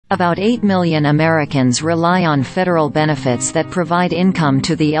About 8 million Americans rely on federal benefits that provide income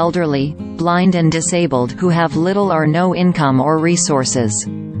to the elderly, blind and disabled who have little or no income or resources.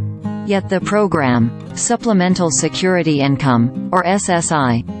 Yet the program, Supplemental Security Income, or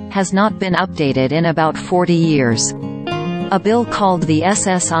SSI, has not been updated in about 40 years. A bill called the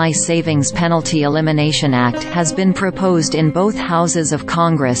SSI Savings Penalty Elimination Act has been proposed in both houses of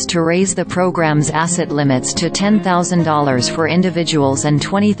Congress to raise the program's asset limits to $10,000 for individuals and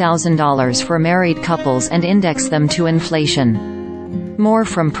 $20,000 for married couples and index them to inflation. More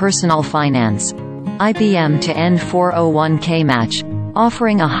from Personal Finance. IBM to end 401k match.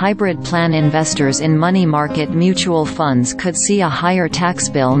 Offering a hybrid plan, investors in money market mutual funds could see a higher tax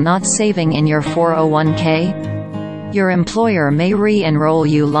bill not saving in your 401k. Your employer may re-enroll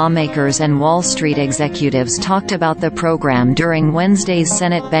you. Lawmakers and Wall Street executives talked about the program during Wednesday's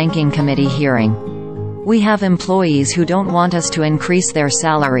Senate Banking Committee hearing. We have employees who don't want us to increase their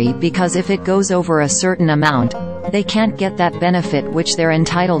salary because if it goes over a certain amount, they can't get that benefit which they're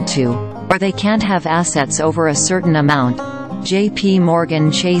entitled to, or they can't have assets over a certain amount,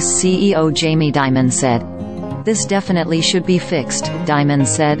 JPMorgan Chase CEO Dimon said. This definitely should be fixed, Dimon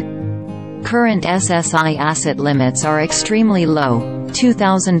said. Current SSI asset limits are extremely low,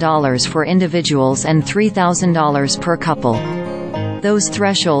 $2,000 for individuals and $3,000 per couple. Those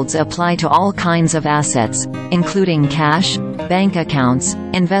thresholds apply to all kinds of assets, including cash, bank accounts,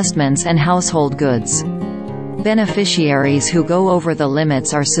 investments and household goods. Beneficiaries who go over the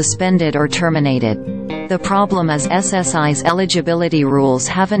limits are suspended or terminated. The problem is SSI's eligibility rules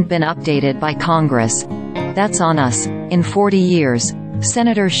haven't been updated by Congress. That's on us. In 40 years,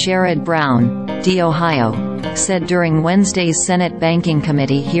 Senator Sherrod Brown, D. Ohio, said during Wednesday's Senate Banking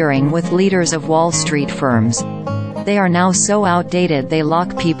Committee hearing with leaders of Wall Street firms. They are now so outdated they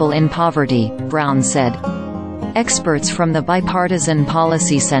lock people in poverty, Brown said. Experts from the Bipartisan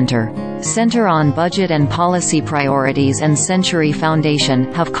Policy Center, Center on Budget and Policy Priorities and Century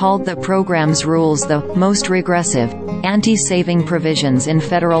Foundation have called the program's rules the most regressive, anti-saving provisions in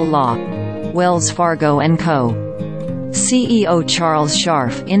federal law. Wells Fargo Co. CEO Charles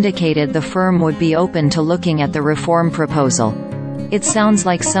Scharf indicated the firm would be open to looking at the reform proposal. It sounds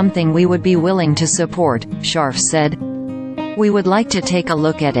like something we would be willing to support, Scharf said. We would like to take a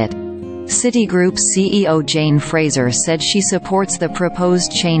look at it. Citigroup CEO Jane Fraser said she supports the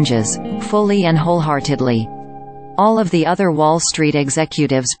proposed changes, fully and wholeheartedly. All of the other Wall Street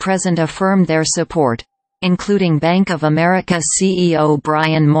executives present affirmed their support, including Bank of America CEO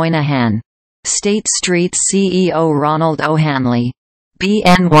Brian Moynihan, State Street CEO Ronald O'Hanley,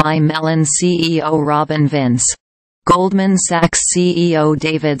 BNY Mellon CEO Robin Vince, Goldman Sachs CEO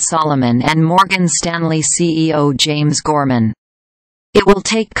David Solomon and Morgan Stanley CEO James Gorman. It will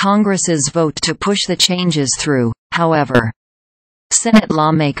take Congress's vote to push the changes through, however. Senate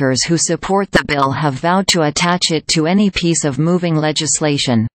lawmakers who support the bill have vowed to attach it to any piece of moving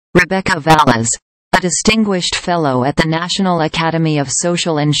legislation. Rebecca Vallas, a distinguished fellow at the National Academy of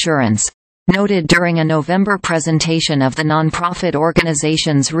Social Insurance, noted during a November presentation of the nonprofit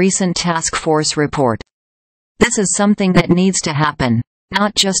organization's recent task force report. This is something that needs to happen,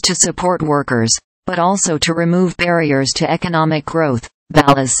 not just to support workers, but also to remove barriers to economic growth,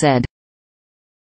 Vallas said.